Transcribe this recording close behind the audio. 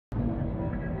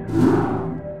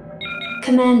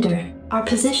Commander, our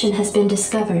position has been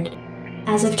discovered.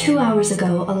 As of 2 hours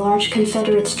ago, a large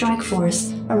Confederate strike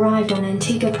force arrived on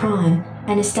Antigua Prime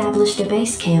and established a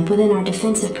base camp within our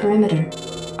defensive perimeter.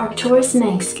 Arcturus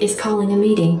Mengsk is calling a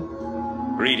meeting.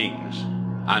 Greetings.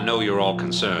 I know you're all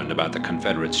concerned about the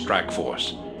Confederate strike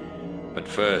force. But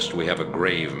first, we have a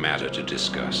grave matter to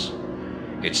discuss.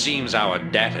 It seems our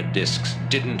data disks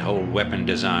didn't hold weapon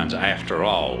designs after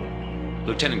all.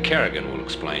 Lieutenant Kerrigan will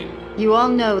explain. You all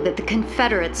know that the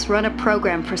Confederates run a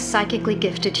program for psychically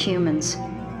gifted humans,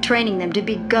 training them to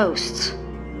be ghosts.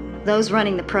 Those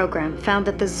running the program found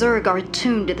that the Zerg are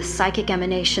attuned to the psychic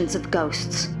emanations of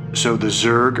ghosts. So the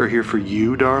Zerg are here for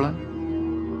you,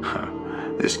 darling? Huh.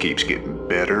 This keeps getting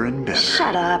better and better.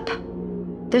 Shut up.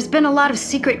 There's been a lot of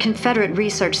secret Confederate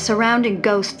research surrounding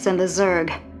ghosts and the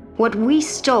Zerg. What we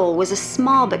stole was a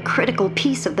small but critical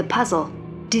piece of the puzzle.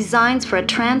 Designs for a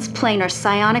transplanar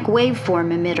psionic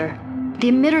waveform emitter. The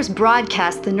emitters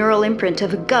broadcast the neural imprint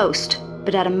of a ghost,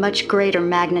 but at a much greater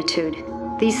magnitude.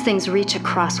 These things reach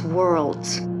across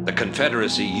worlds. The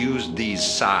Confederacy used these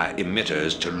psi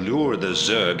emitters to lure the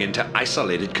Zerg into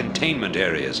isolated containment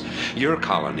areas. Your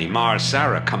colony,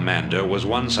 Mar-Sara, Commander, was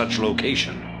one such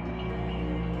location.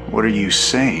 What are you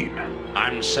saying?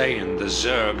 I'm saying the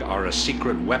Zerg are a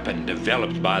secret weapon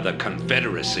developed by the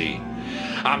Confederacy.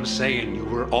 I'm saying you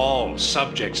were all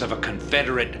subjects of a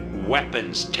Confederate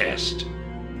weapons test.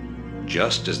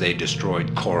 Just as they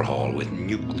destroyed Korhal with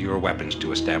nuclear weapons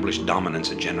to establish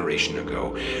dominance a generation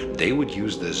ago, they would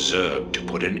use the Zerg to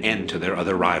put an end to their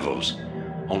other rivals.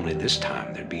 Only this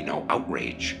time there'd be no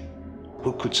outrage.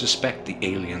 Who could suspect the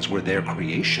aliens were their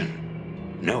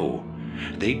creation? No,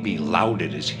 they'd be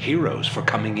lauded as heroes for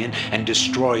coming in and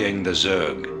destroying the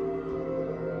Zerg.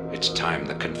 It's time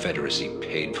the Confederacy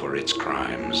paid for its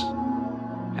crimes.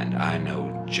 And I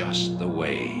know just the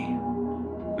way.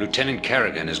 Lieutenant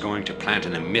Kerrigan is going to plant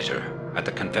an emitter at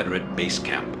the Confederate base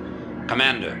camp.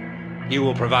 Commander, you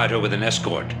will provide her with an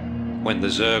escort. When the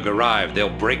Zerg arrive, they'll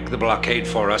break the blockade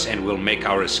for us and we'll make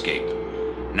our escape.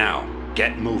 Now,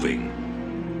 get moving.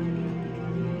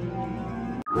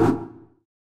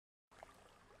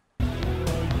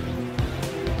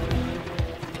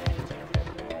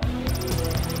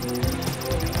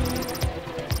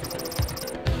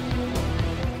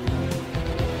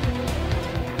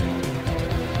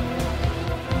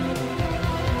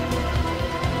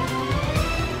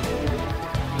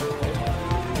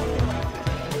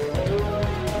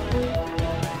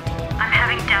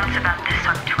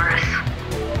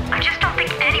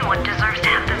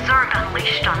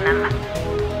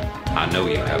 I know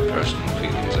you have personal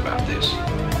feelings about this,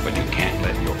 but you can't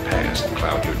let your past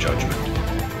cloud your judgment.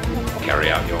 Carry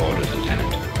out your orders,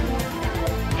 Lieutenant.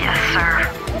 Yes, sir.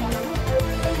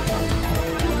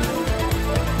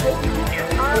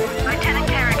 Lieutenant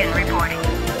Kerrigan reporting.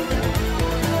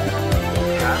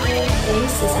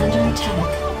 Base is under attack.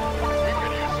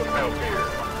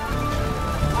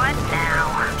 What now?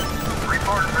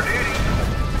 Report for duty.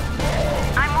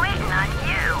 I'm waiting on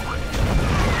you.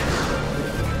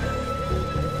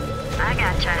 I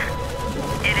gotcha.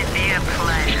 It'd be a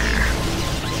pleasure.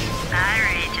 I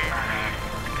read you.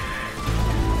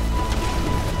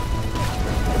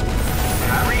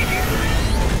 I read you.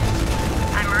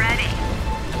 I'm ready.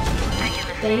 Thank you,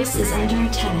 Mr. Base is under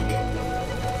attack.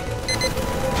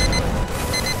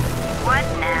 What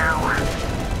now?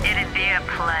 It'd be a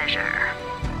pleasure.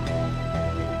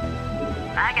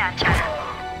 I gotcha.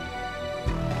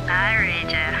 I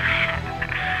read you.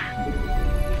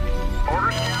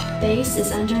 Orders now? Base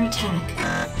is under attack.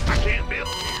 I can't build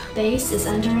here. Base is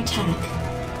under attack.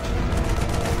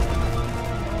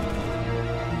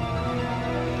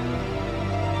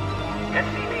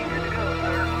 SCV good to go,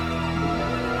 sir.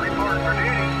 Report for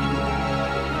duty.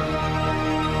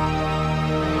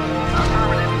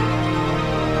 Affirmative.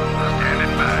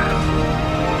 Standing by.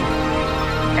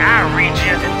 I read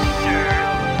you, sir.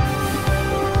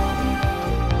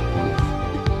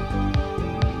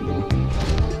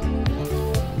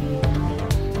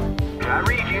 I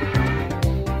read you.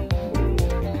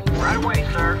 Right away.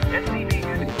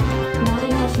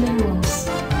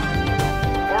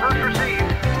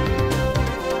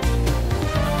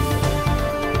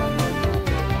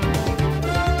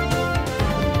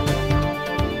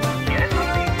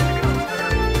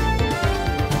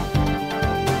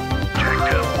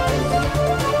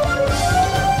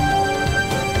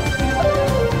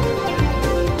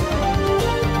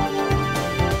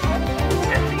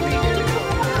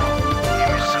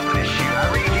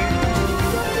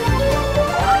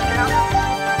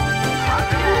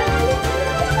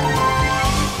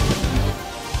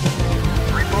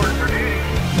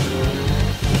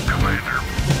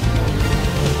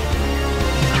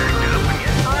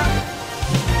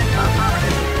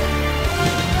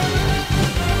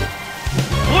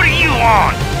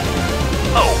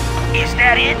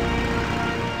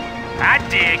 I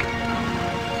dig.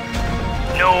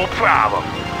 No problem.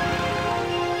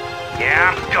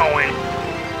 Yeah, I'm going.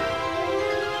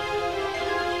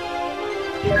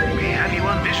 We have you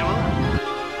on visual.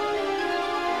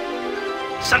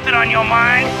 Something on your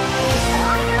mind?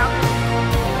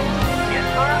 Yes,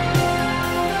 sir.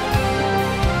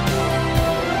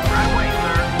 Right away,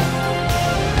 sir.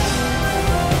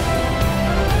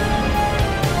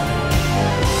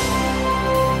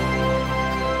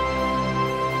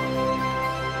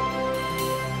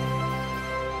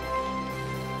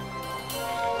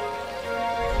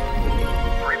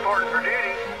 Reporting for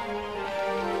duty.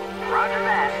 Roger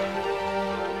that.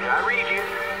 I read you.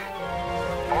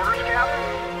 Orders, Captain?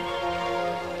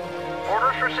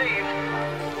 Orders received.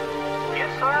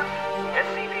 Yes, sir.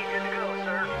 SCP good to go,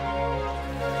 sir.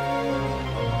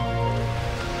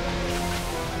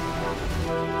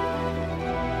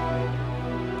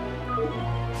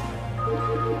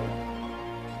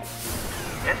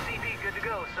 SCP good to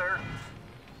go, sir.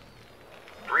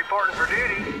 Reporting for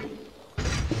duty.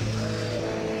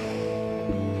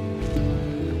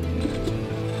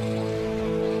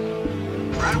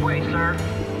 Right away, sir.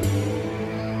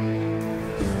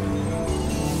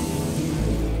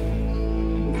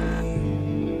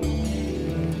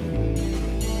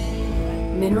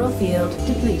 Mineral field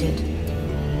depleted.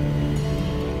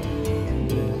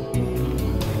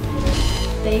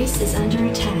 Base is under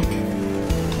attack.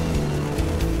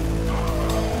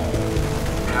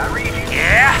 I read you.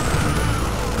 Yeah?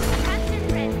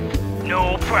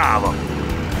 No problem.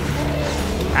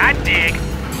 I dig.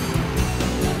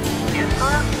 Yes,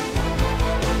 sir.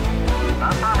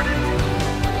 Affirmative.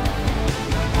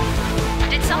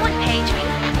 Did someone page me?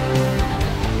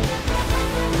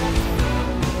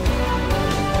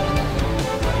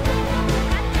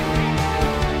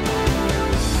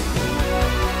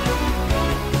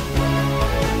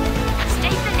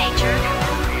 State the nature.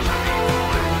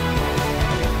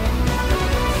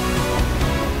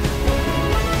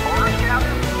 Orders,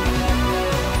 Captain.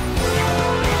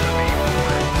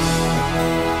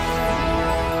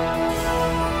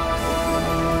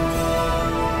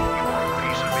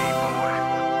 Piece of me, boy.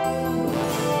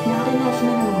 Not enough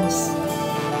minerals.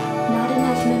 Not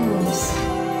enough minerals.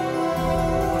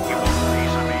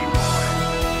 Piece of me, boy.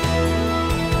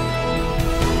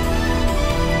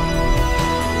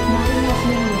 Not enough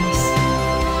minerals.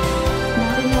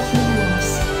 Not enough minerals.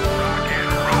 Rock and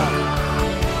roll.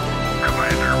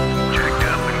 Commander, checked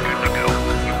up and good to go.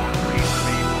 You want a piece of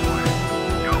me, boy?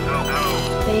 Go, go, go.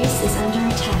 Base is under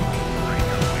attack.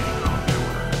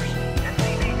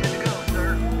 SCP good to go, sir.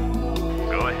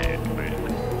 Go ahead,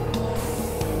 Commander.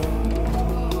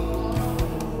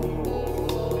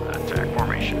 Attack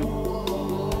formation.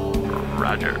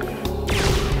 Roger.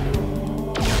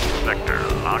 Sector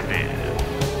locked in.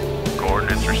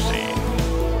 Coordinates received.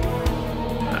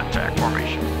 Attack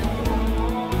formation.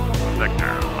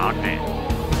 Sector locked in.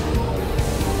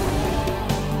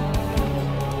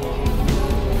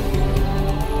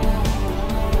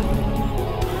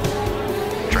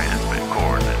 Transmit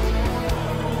coordinates.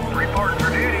 Reporting for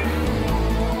duty.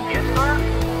 Yes, sir.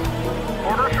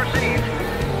 Orders received.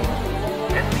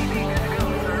 SCP good to go,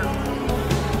 sir.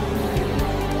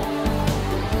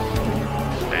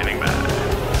 Standing by.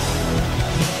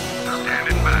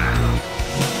 Standing by.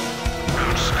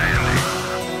 Outstanding.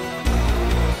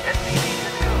 SCP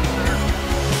good to go, sir.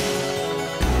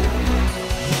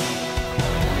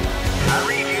 I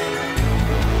read you.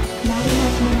 Not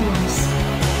enough minerals.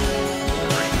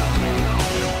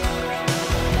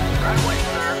 Right away,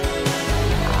 sir.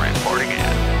 Reporting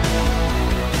in.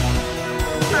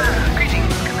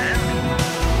 Greetings, Command.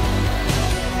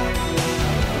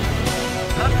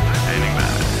 Standing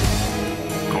by.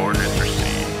 Coordinates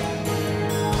received.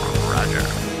 Roger.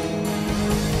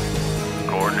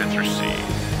 Coordinates received.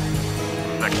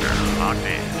 Sector locked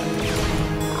in.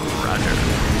 Roger.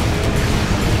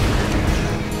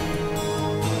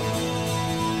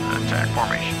 Attack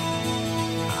formation.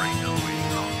 Radio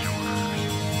waiting on orders.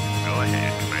 Go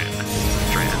ahead, Commander.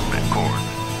 Transmit coordinates.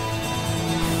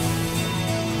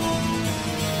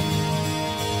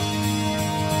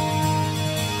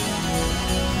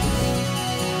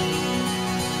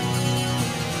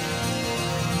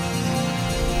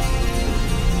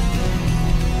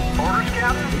 Orders,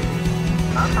 Captain?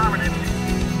 Affirmative.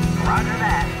 Roger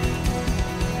that.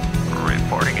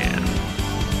 Reporting in.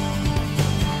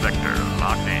 Sector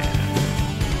locked in.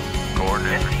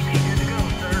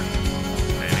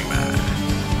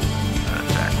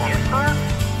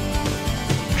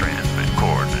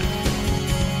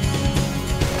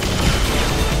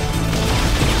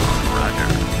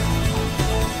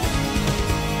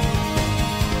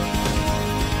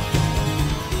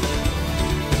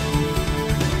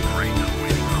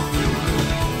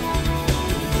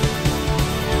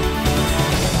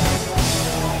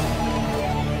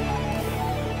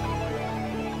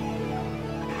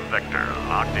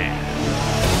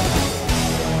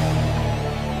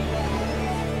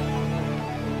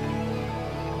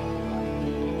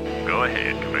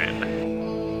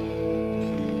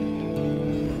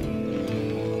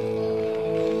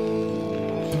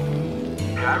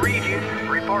 read you.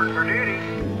 Reporting for duty.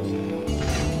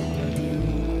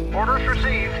 Orders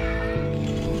received.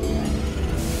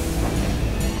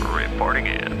 Reporting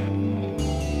in.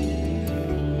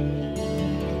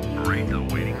 Wraith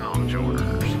awaiting launch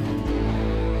orders.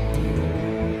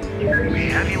 We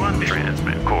have you on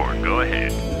transmit cord. Go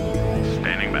ahead.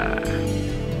 Standing by.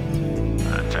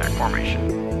 Attack formation.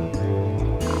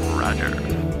 Roger.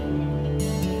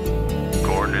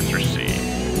 Coordinates received.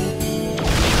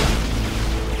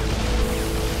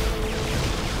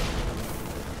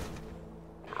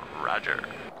 Roger.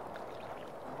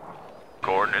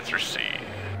 Coordinates received.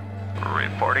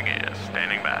 Reporting in.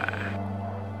 Standing by.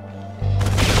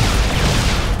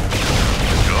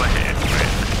 Go ahead,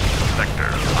 Grid. Sector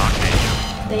locked in.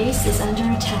 Base is under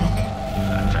attack.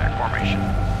 Attack formation.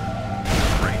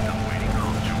 Wraith awaiting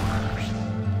launch orders.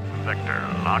 Sector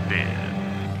locked in.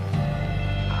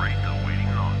 Wraith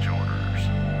awaiting launch orders.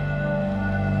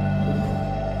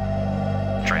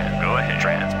 Go ahead.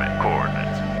 Transmit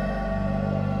coordinates.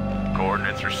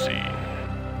 Coordinates received.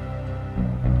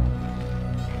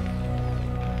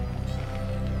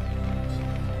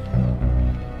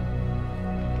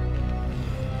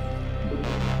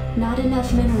 Not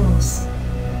enough minerals.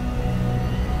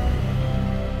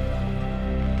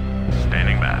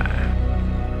 Standing by.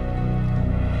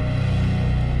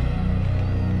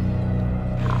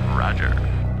 Roger.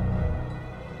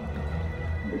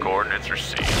 Coordinates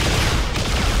received.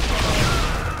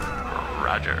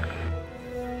 Roger.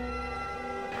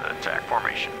 Attack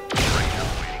formation. Wraith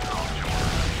awaiting launch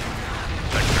orders.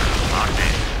 Sector locked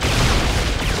in.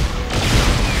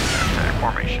 Attack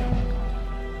formation.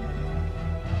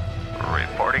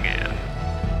 Reporting in.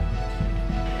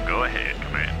 Go ahead,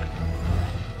 Command.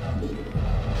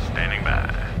 Standing by.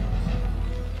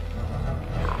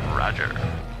 Roger.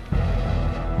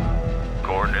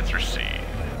 Coordinates received.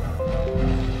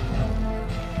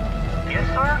 Yes,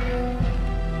 sir.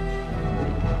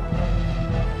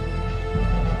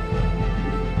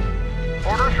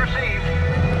 Orders received.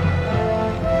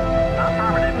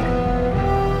 Affirmative.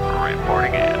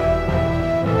 Reporting in.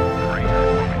 Wraith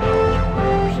awaiting launch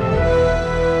orders.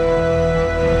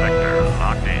 Sector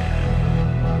locked in.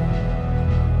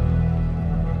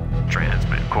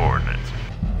 Transmit coordinates.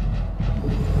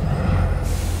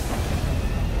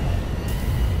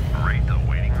 Wraith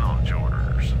awaiting launch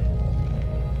orders.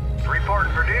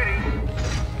 Reporting for duty.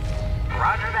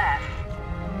 Roger that.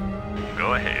 Go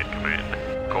ahead, Command.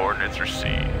 Coordinates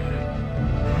received.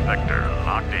 Vector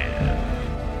locked in.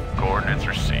 Coordinates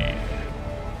received.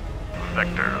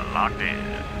 Vector locked in.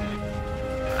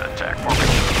 Attack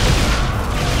formation.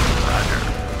 Roger.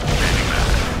 Standing by.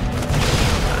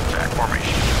 Attack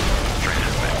formation.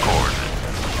 Transmit coordinates.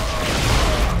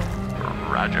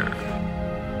 Roger.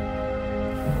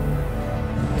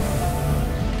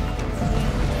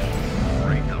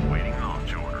 Wraith awaiting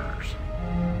launch orders.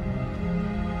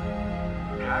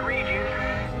 I read you.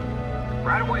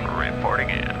 Right away. Reporting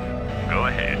in. Go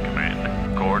ahead, Command.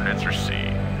 Coordinates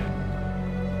received.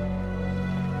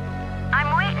 I'm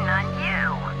waiting on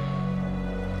you.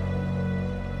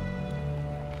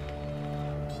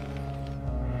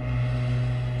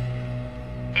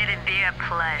 It'd be a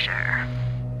pleasure.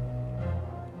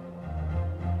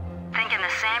 Thinking the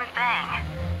same thing.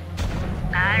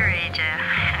 I read you.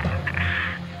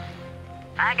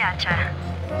 I gotcha.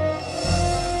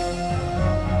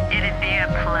 It'd be a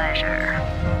pleasure.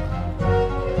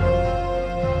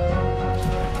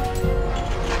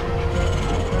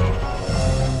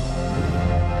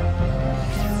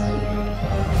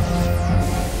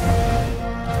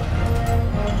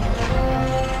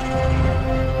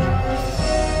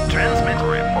 Transmit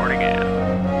reporting in.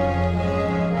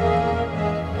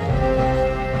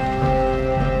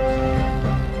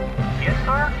 Yes,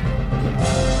 sir.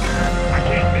 I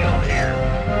can't build here.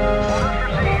 Orders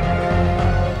received.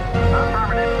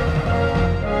 Affirmative.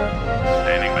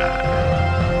 Standing by.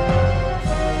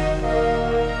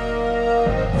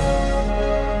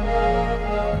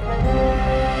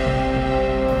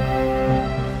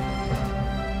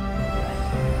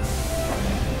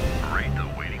 Wraith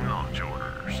awaiting launch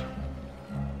orders.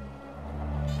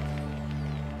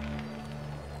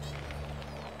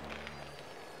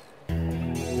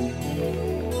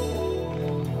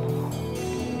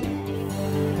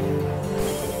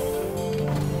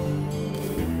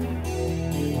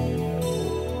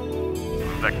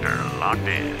 Vector locked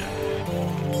in.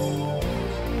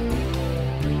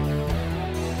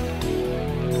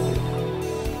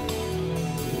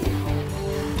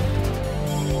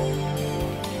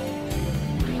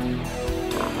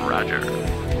 Roger.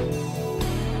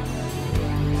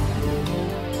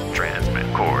 Transmit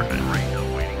coordinates. Wraith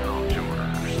awaiting launch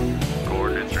orders.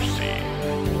 Coordinates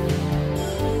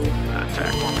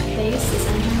base is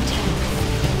under attack.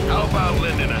 How about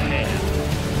lending a hand?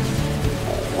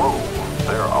 Whoa,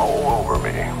 they're all over me.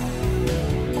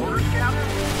 Orders, Captain?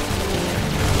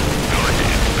 Go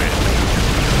ahead, Commander.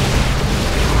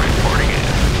 Reporting in.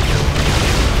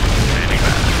 Standing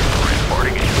by.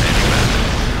 Reporting in. Standing by.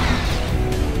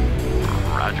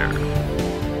 Roger.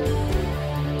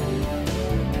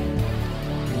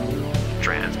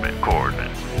 Transmit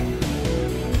coordinates.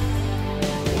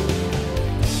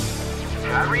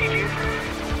 I read you.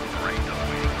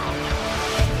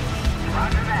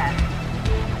 Roger that.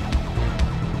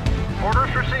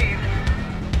 Orders received.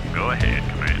 Go ahead,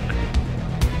 Commander.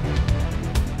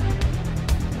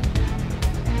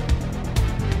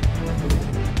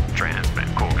 Transmit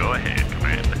core. Go ahead,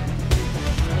 Commander.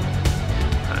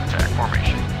 Attack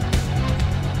formation.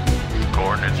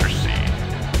 Coordinates received.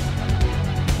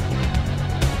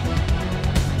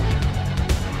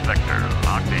 Vector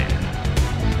locked in.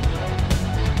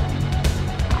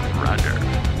 Roger.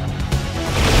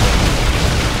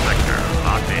 Vector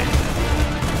locked in.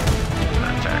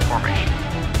 Attack formation.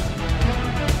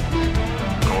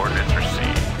 Coordinates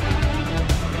received.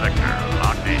 Vector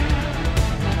locked in.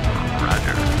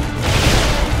 Roger.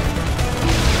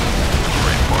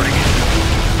 Reporting in.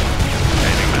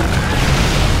 Standing by.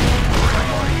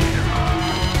 Reporting in.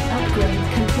 Upgrade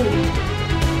complete.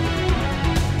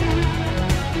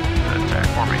 Attack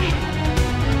formation.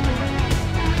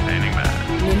 Standing by.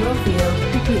 Mineral field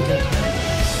completed.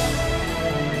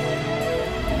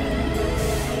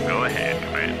 Go ahead,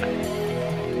 Commander.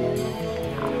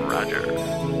 Roger.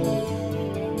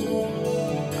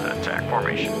 Attack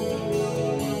formation.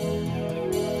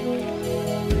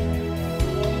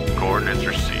 Coordinates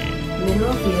received.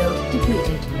 Mineral field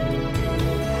depleted.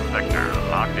 Vector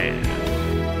locked in.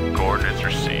 Coordinates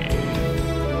received.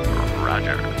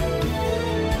 Roger.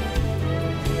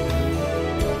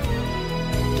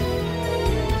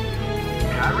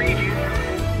 I read you.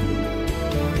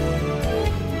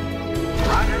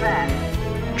 Roger that.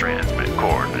 Transmit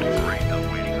coordinates.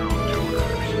 Awaiting launch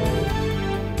orders.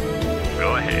 Go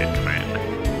ahead, Commander.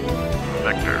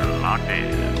 Vector locked in.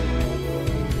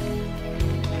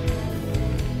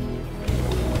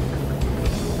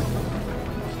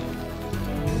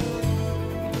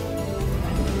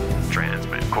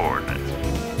 Transmit coordinates.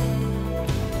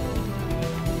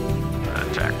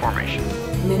 Attack formation.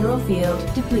 Mineral field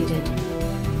depleted.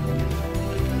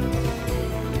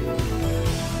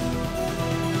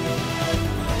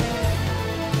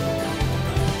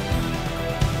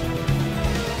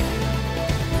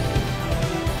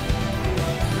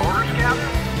 Orders,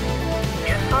 Captain?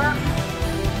 Yes, sir?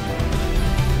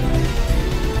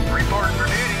 Reporting for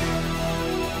duty.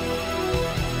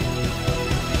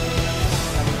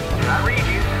 I read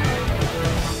you.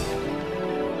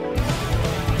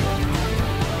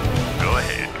 Go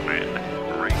ahead, Commander.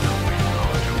 Awaiting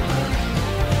launch orders.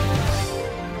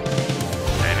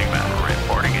 Standing by.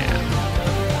 Reporting in.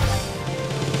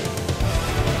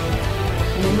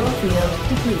 Mineral field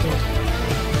depleted.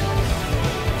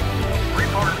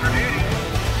 Reporting for duty.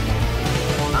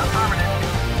 Affirmative.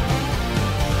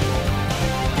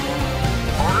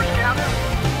 Orders, Captain?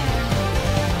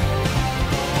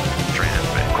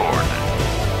 Transmit coordinates.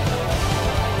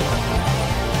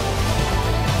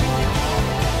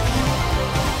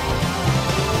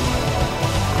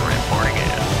 Reporting in.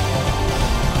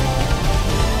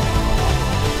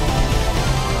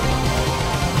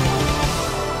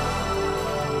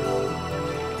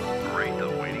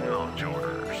 Awaiting launch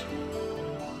orders.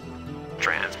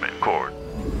 Transmit cord.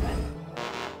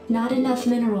 Not enough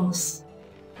minerals.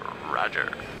 Roger.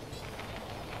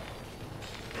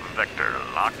 Vector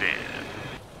locked in.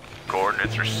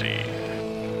 Coordinates received.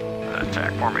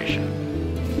 Attack formation.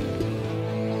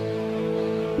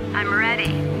 I'm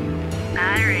ready.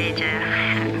 I read you.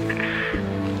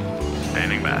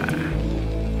 Standing by.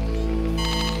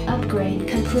 Upgrade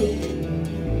complete.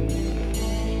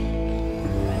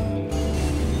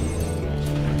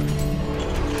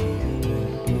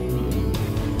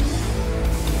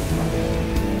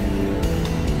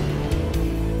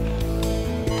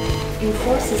 Your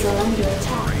forces are under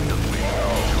attack.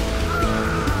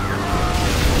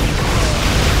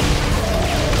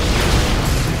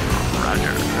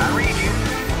 Roger. I read you.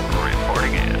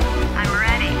 Reporting in. I'm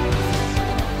ready.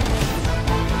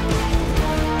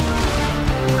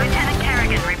 Lieutenant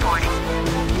Kerrigan reporting.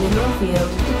 Mineral field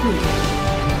depleted.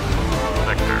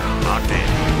 Vector locked in.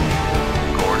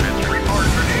 Coordinates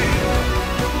Reporting for duty.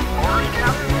 Orders,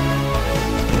 Captain?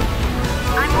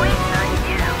 I'm waiting on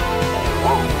you.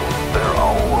 Whoa, they're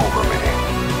all over me.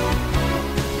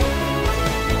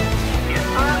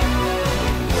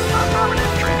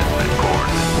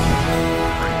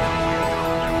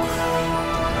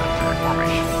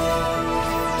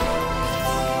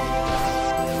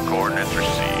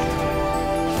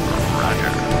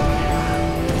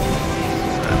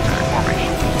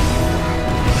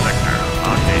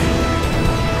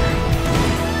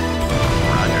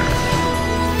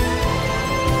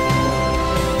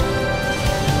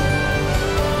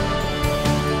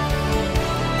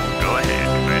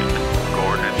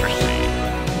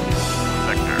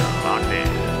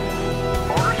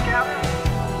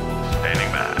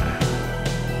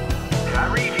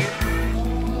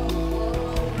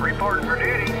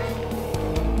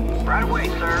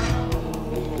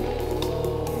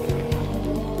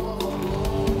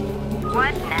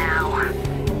 What now?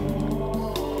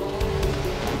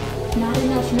 Not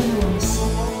enough minerals.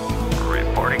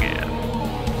 Reporting in.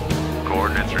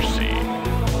 Coordinates received.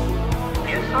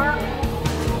 Yes, sir?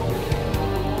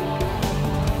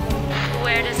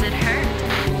 Where does it hurt?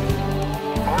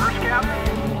 Orders, Captain?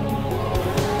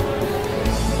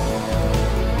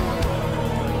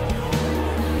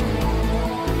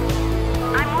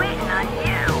 I'm waiting on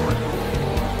you.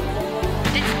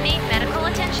 Did you need medical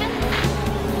attention?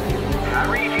 I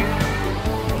read you.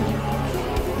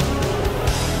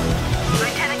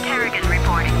 Lieutenant Kerrigan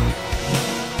reporting.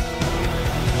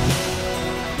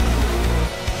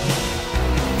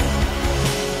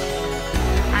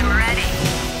 I'm ready.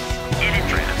 Get it.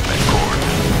 Transmit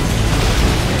coordinates.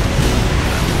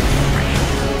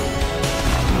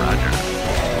 Roger.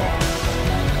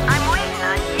 I'm waiting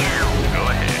on you. Go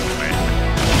ahead, Commander.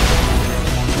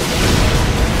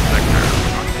 Sector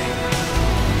update.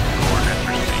 Coordinates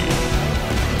received.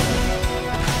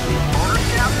 Orders,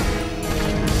 Captain?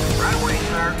 Right away,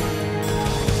 sir.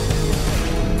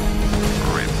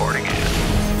 Reporting in.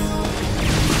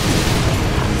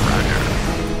 Roger.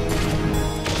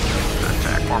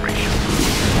 Attack formation.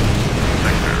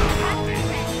 Sector update.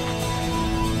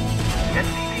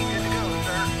 SCV good to go,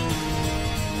 sir.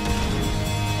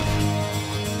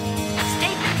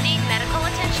 Statement need medical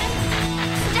attention?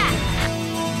 Stat.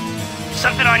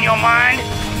 Something on your mind?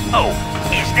 Oh,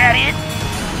 is that it?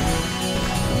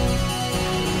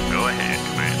 Go ahead,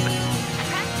 Commander.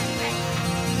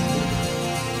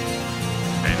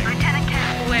 Standing. Lieutenant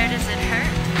Kerrigan. Where does it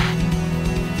hurt?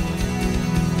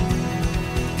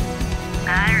 I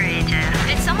read you.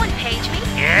 Did someone page me?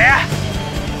 Yeah?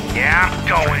 Yeah, I'm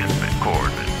going. Transmit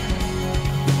coordinates.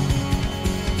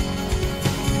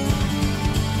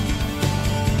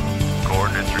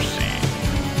 Coordinates received.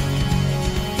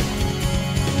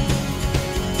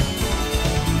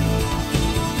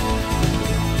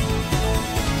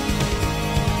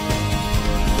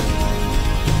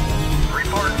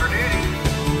 Reporting for duty.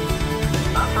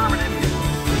 Affirmative.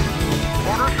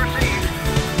 Orders received.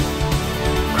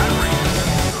 Right away.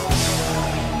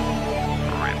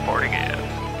 Reporting in.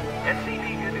 SCV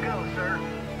good to go, sir.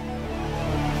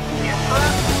 Yes, sir?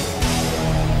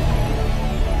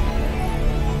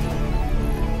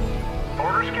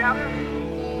 Orders, Captain?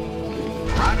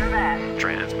 Roger that.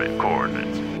 Transmit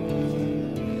coordinates.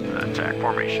 Attack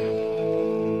formation.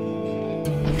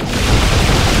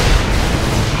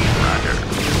 Roger.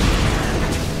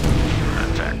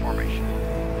 Attack formation.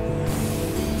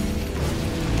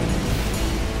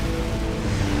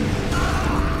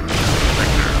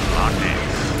 Sector locked in.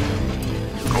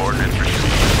 Coordinates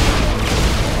received.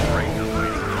 Ring of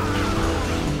waiting.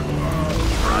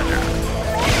 Roger.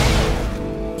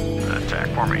 Attack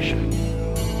formation.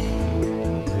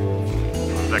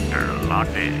 Sector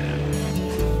locked in.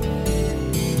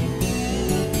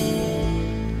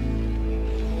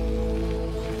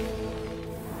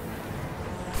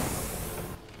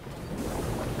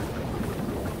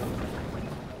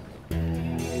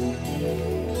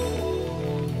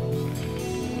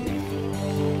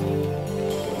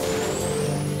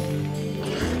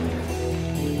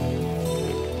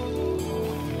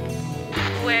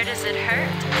 Where does it hurt?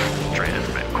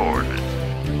 Transmit coordinates.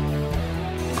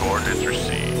 Coordinates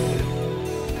received.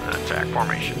 Attack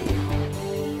formation.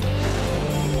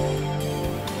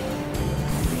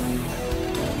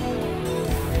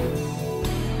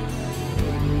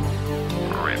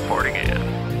 Reporting in.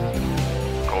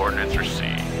 Coordinates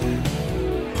received.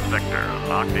 Sector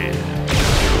locked in.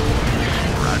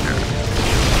 Roger.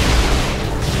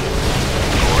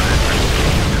 Coordinates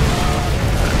received.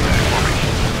 Attack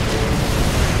formation.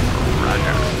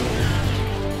 Roger.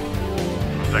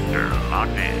 Sector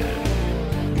locked in.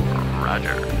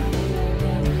 Roger.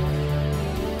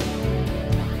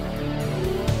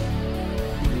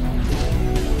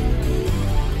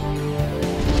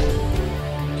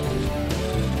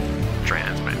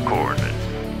 Transmit coordinates.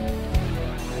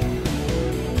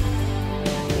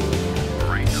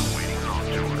 Radar waiting on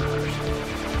orders.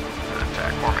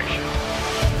 Attack formation.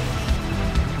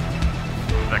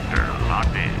 Sector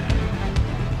locked in.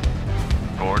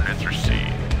 Coordinates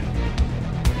received.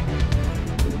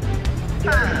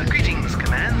 Greetings,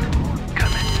 Command.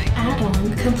 Commencing.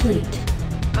 Add-on complete.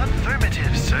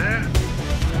 Affirmative, sir.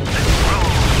 Let's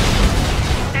roll.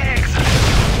 Excellent.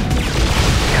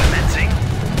 Commencing.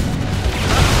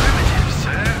 Affirmative,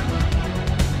 sir.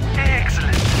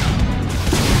 Excellent.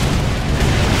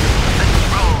 Let's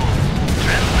roll.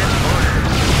 Transmit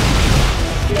orders.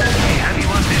 May have you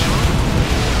on visual?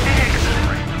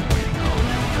 Excellent.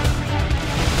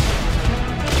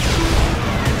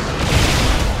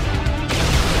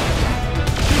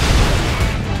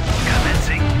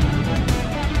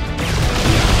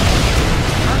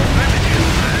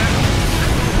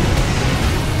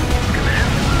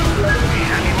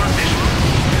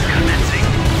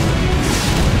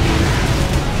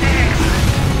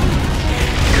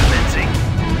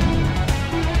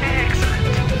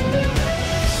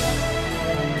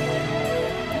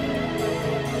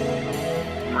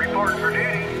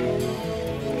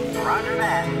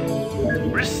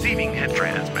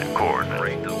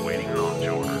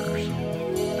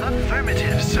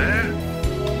 Affirmative, sir.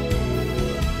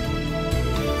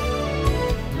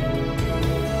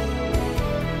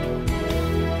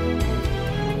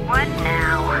 What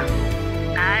now?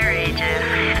 I read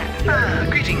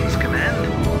you. Greetings, Command.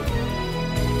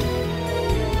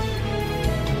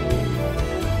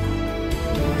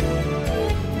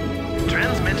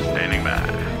 Transmit. Standing by.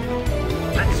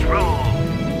 Let's roll.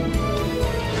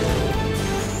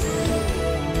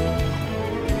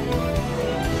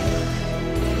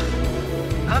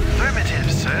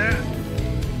 Affirmative, sir.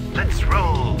 Let's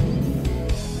roll.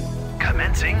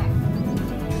 Commencing.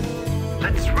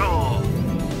 Let's roll.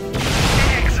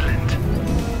 Excellent.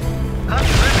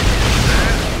 Affirmative, sir.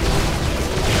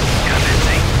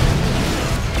 Commencing.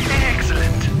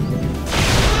 Excellent.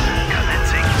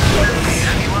 Commencing.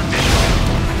 Have you on visual?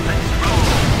 Let's roll.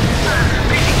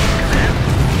 Greetings, Command.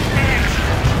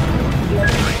 Excellent.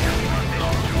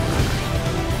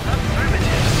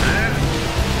 Affirmative, sir.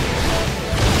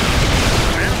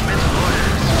 Transmit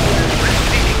orders.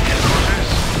 Receiving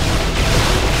headquarters.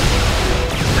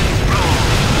 Let's roll.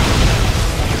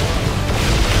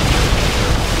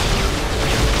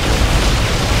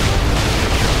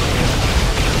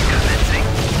 Commencing.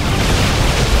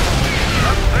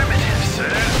 Affirmative,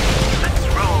 sir. Let's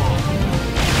roll.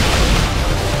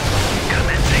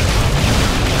 Commencing.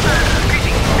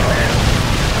 Greetings, Command.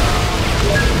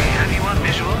 We have you on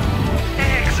visual.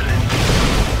 Excellent.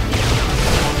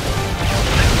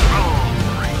 Let's roll.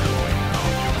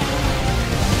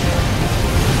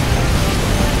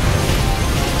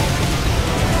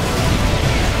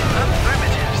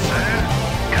 Affirmative, sir.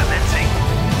 Commencing.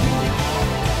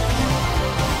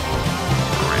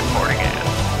 Reporting in.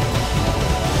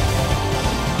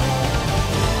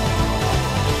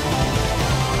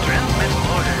 Transmit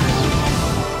orders.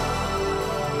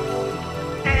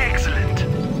 Excellent.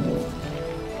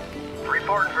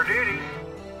 Reporting for duty.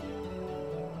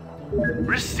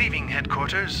 Receiving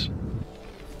headquarters.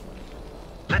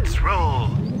 Let's roll.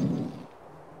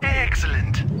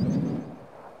 Excellent.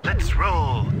 Let's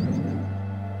roll.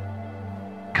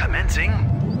 Commencing.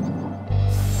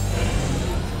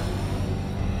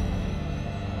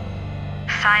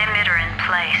 Psi emitter in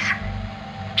place.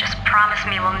 Just promise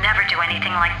me we'll never do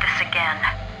anything like this again.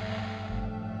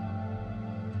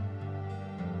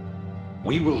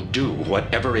 We will do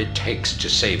whatever it takes to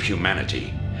save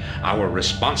humanity. Our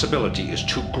responsibility is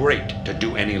too great to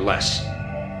do any less.